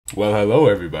Well, hello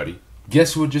everybody.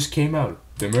 Guess what just came out?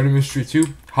 The Murder Mystery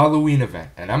 2 Halloween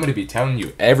Event, and I'm going to be telling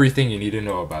you everything you need to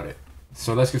know about it.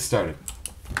 So let's get started.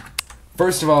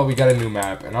 First of all, we got a new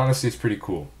map, and honestly it's pretty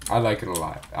cool. I like it a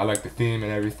lot. I like the theme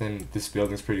and everything. This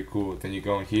building's pretty cool. Then you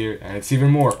go in here, and it's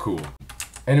even more cool.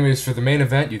 Anyways, for the main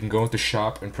event, you can go into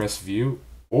shop and press view,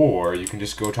 or you can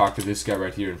just go talk to this guy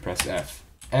right here and press F.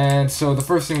 And so the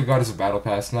first thing we got is a battle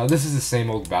pass. Now this is the same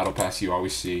old battle pass you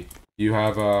always see. You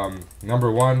have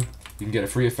number 1, you can get a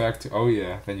free effect. Oh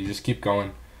yeah, then you just keep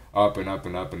going up and up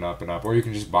and up and up and up, or you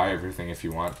can just buy everything if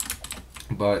you want.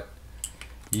 But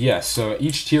yes, so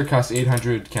each tier costs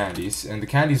 800 candies, and the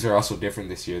candies are also different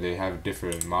this year. They have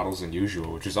different models than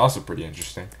usual, which is also pretty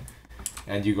interesting.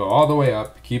 And you go all the way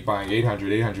up, keep buying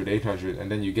 800, 800, 800,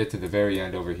 and then you get to the very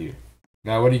end over here.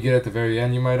 Now what do you get at the very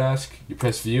end, you might ask? You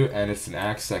press view, and it's an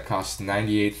axe that costs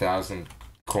 98,000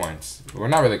 coins. Well,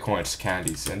 not really coins,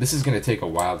 candies. And this is going to take a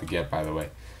while to get, by the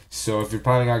way. So if you're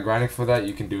planning on grinding for that,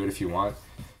 you can do it if you want.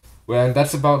 Well, and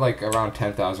that's about like around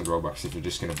 10,000 Robux if you're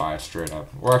just going to buy it straight up.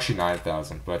 Or actually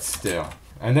 9,000, but still.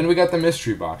 And then we got the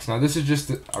mystery box. Now this is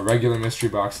just a regular mystery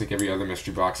box like every other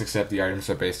mystery box, except the items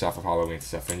are based off of Halloween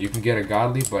stuff. And you can get a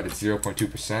godly, but it's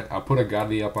 0.2%. I'll put a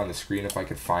godly up on the screen if I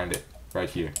can find it right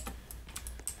here.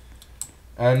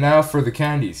 And now for the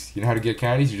candies. You know how to get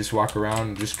candies? You just walk around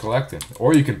and just collect them.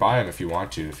 Or you can buy them if you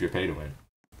want to, if you're pay to win.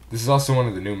 This is also one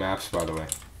of the new maps, by the way.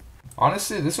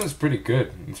 Honestly, this one's pretty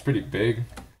good. It's pretty big.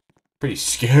 Pretty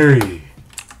scary.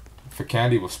 If a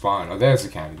candy will spawn. Oh, there's the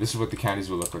candy. This is what the candies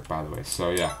will look like, by the way. So,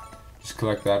 yeah. Just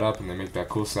collect that up and they make that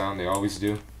cool sound. They always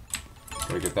do.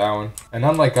 Gotta get that one. And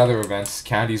unlike other events,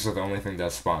 candies are the only thing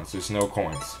that spawns. There's no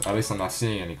coins. At least I'm not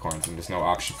seeing any coins, and there's no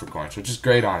option for coins. Which is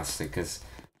great, honestly, because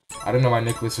I don't know why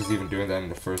Nicholas was even doing that in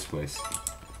the first place.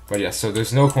 But yeah, so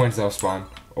there's no coins that'll spawn,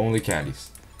 only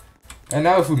candies. And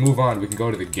now if we move on, we can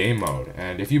go to the game mode.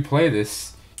 And if you play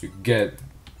this, you can get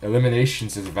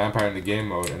eliminations as a vampire in the game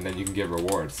mode, and then you can get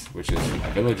rewards, which is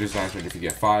a villager's lantern if you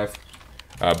get 5,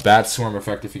 a bat swarm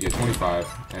effect if you get 25,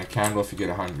 and a candle if you get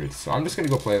 100. So I'm just going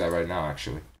to go play that right now,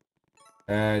 actually.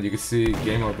 And you can see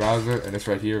game mode browser, and it's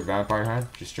right here, vampire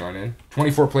hunt. Just join in.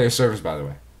 24 player servers, by the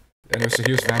way. Anyway, so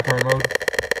here's vampire mode.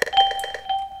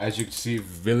 As you can see,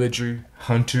 villager,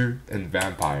 hunter, and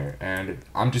vampire. And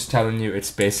I'm just telling you,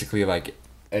 it's basically like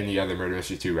any other Murder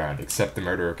Mystery 2 round, except the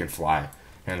murderer can fly,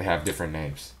 and they have different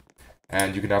names.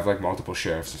 And you can have like multiple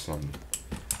sheriffs or something.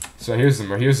 So here's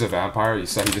the vampire. You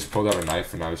saw he just pulled out a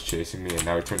knife and now he's chasing me, and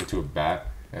now he turned into a bat.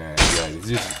 And yeah, he's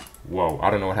just, whoa, I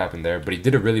don't know what happened there, but he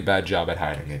did a really bad job at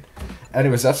hiding it.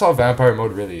 Anyways, that's all vampire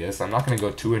mode really is. I'm not going to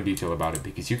go too in detail about it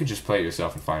because you can just play it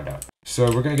yourself and find out. So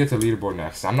we're going to get to leaderboard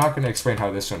next. I'm not going to explain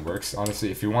how this one works. Honestly,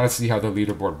 if you want to see how the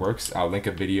leaderboard works, I'll link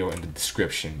a video in the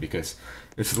description because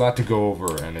it's a lot to go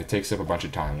over and it takes up a bunch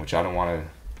of time, which I don't want to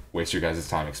waste your guys'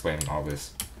 time explaining all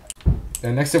this.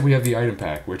 And next up we have the item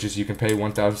pack, which is you can pay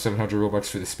 1,700 Robux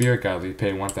for the Spirit Godly,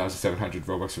 pay 1,700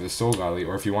 Robux for the Soul Godly,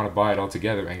 or if you want to buy it all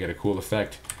together and get a cool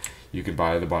effect, you can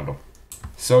buy the bundle.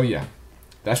 So yeah,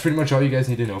 that's pretty much all you guys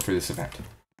need to know for this event.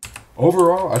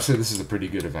 Overall, I'd say this is a pretty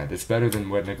good event. It's better than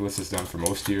what Nicholas has done for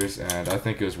most years, and I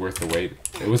think it was worth the wait.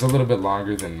 It was a little bit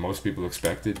longer than most people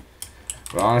expected,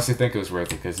 but I honestly think it was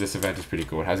worth it because this event is pretty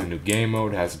cool. It has a new game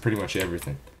mode, it has pretty much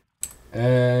everything.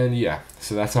 And yeah,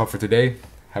 so that's all for today.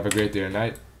 Have a great day or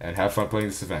night, and have fun playing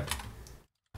this event.